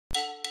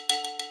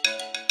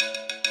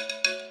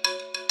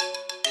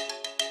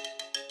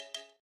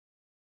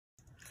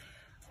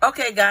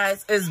Okay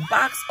guys, it's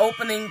box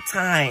opening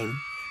time.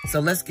 So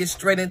let's get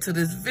straight into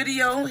this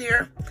video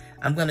here.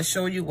 I'm gonna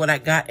show you what I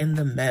got in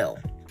the mail.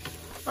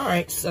 All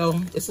right, so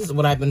this is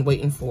what I've been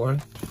waiting for.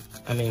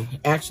 I mean,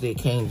 actually it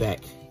came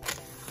back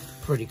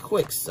pretty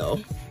quick,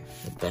 so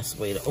the best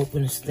way to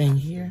open this thing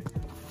here.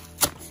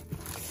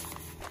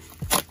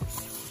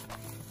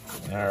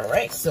 All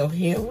right, so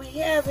here we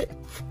have it.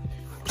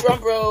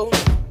 Drum roll.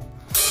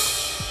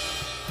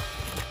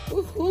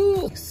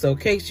 Woohoo! So in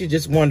case you're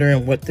just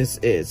wondering what this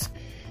is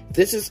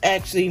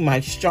actually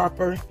my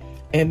Sharper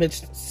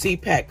Image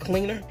CPAP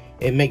Cleaner.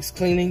 It makes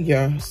cleaning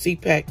your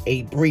CPAP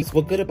a breeze.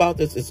 What's good about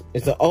this is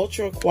it's an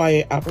ultra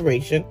quiet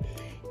operation,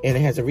 and it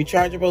has a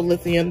rechargeable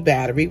lithium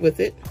battery with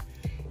it,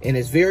 and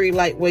it's very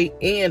lightweight,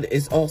 and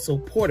it's also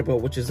portable,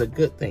 which is a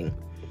good thing.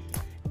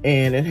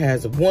 And it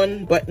has a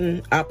one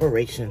button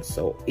operation,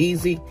 so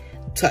easy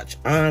touch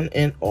on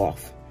and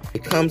off.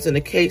 It comes in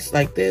a case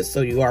like this,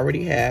 so you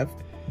already have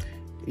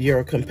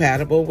you're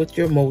compatible with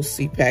your most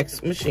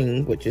CPAP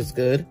machine, which is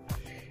good.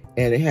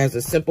 And it has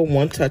a simple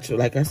one touch,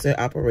 like I said,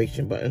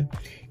 operation button.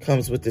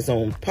 Comes with its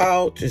own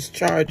pouch, its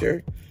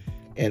charger,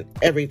 and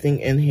everything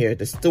in here.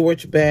 The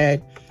storage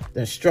bag, the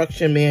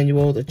instruction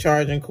manual, the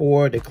charging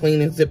cord, the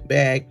cleaning zip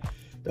bag,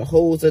 the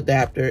hose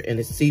adapter, and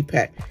the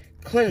CPAP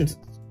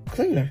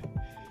cleaner.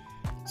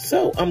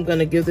 So I'm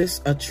gonna give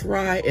this a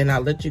try, and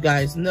I'll let you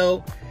guys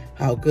know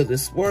how good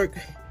this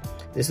works.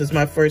 This is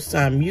my first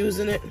time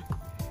using it.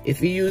 If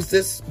you used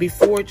this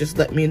before, just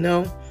let me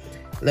know.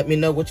 Let me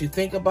know what you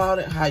think about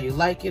it, how you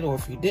like it, or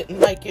if you didn't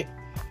like it.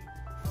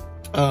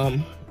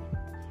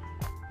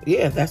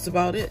 Yeah, that's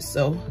about it.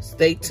 So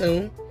stay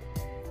tuned,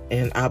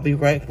 and I'll be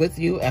right with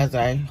you as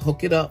I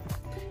hook it up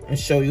and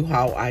show you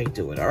how I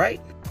do it, all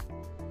right?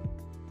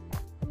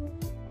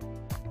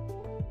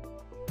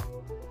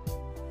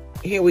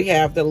 Here we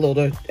have the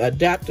little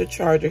adapter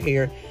charger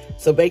here.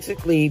 So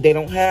basically, they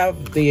don't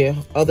have the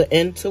other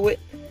end to it.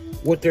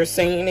 What they're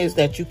saying is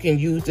that you can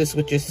use this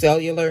with your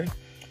cellular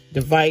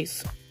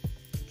device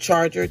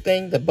charger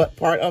thing, the butt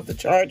part of the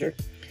charger.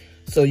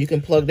 So you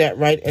can plug that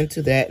right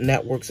into that, and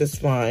that works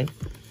just fine.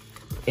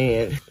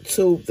 And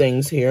two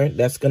things here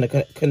that's going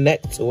to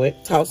connect to it.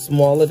 How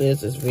small it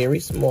is very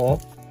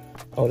small.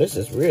 Oh, this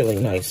is really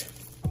nice.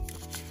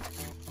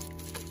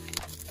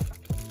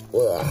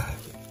 Ugh.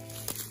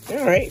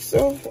 All right,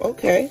 so,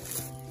 okay.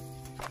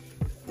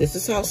 This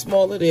is how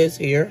small it is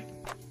here.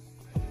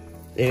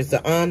 There's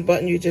the on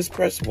button, you just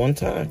press one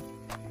time.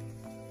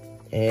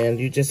 And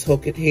you just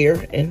hook it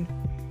here and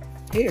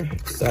here.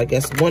 So I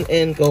guess one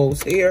end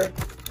goes here.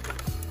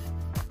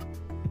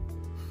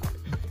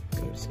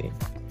 Let me see.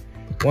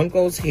 One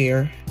goes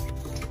here.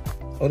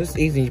 Oh, this is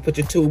easy. You put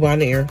your tube on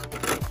there.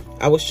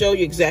 I will show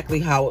you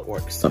exactly how it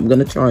works. So I'm going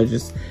to charge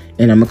this,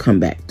 and I'm going to come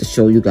back to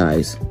show you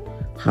guys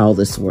how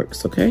this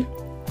works, okay?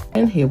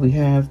 And here we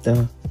have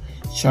the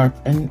Sharp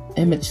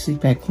Image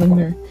CPAP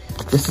Cleaner.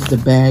 This is the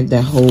bag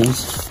that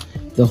holds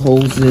the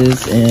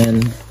hoses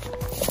and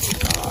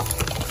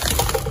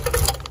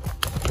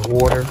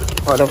water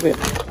part of it.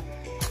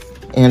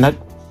 And I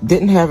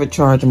didn't have it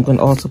charged. I'm going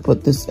to also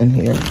put this in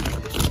here,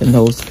 the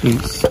nose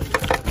piece.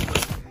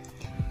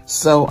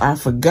 So I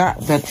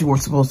forgot that you were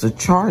supposed to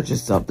charge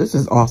this up. This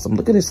is awesome.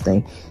 Look at this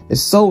thing.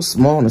 It's so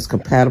small and it's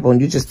compatible, and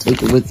you just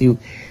take it with you.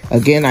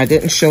 Again, I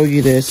didn't show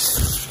you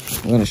this.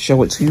 I'm going to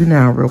show it to you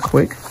now real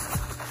quick.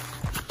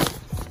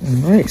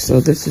 All right, so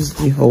this is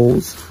the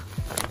hose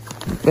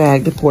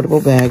bag, the portable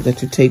bag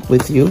that you take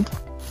with you.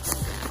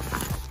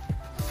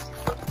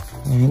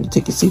 And you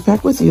take your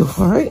CPAP with you,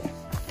 all right?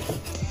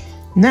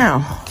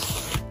 Now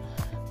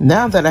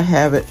that I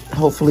have it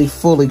hopefully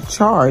fully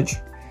charged,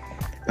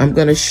 I'm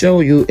gonna show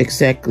you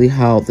exactly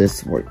how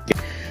this works.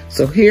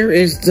 So here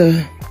is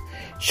the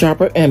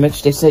Sharper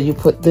Image. They said you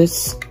put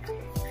this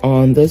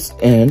on this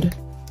end,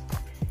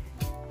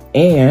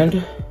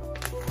 and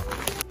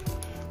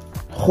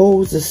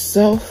hose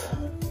itself,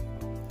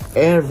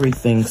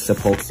 everything's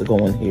supposed to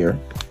go in here,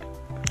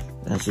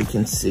 as you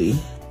can see.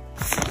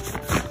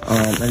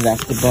 And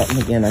that's the button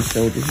again I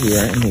showed you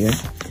here and here.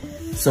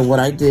 So what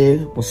I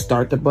did was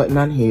start the button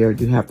on here.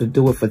 You have to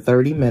do it for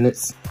 30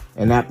 minutes.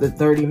 And after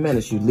 30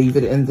 minutes, you leave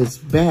it in this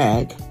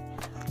bag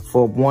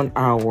for 1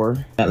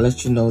 hour. That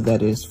lets you know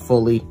that it's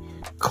fully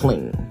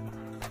clean.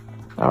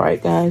 All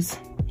right, guys.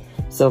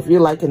 So if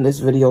you're liking this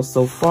video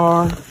so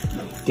far,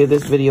 give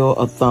this video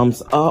a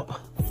thumbs up.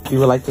 If you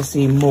would like to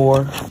see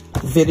more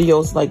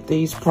videos like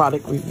these,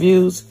 product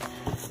reviews,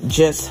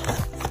 just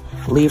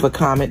leave a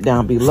comment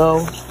down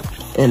below.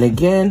 And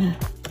again,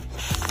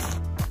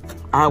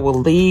 I will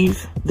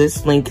leave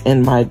this link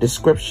in my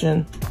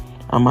description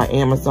on my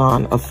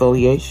Amazon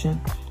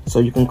affiliation, so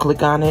you can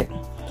click on it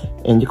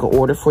and you can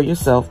order for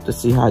yourself to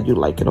see how you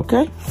like it,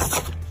 okay?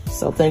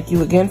 So thank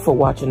you again for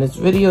watching this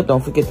video.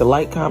 Don't forget to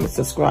like, comment,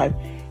 subscribe,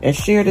 and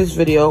share this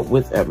video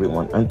with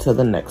everyone. Until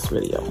the next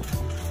video.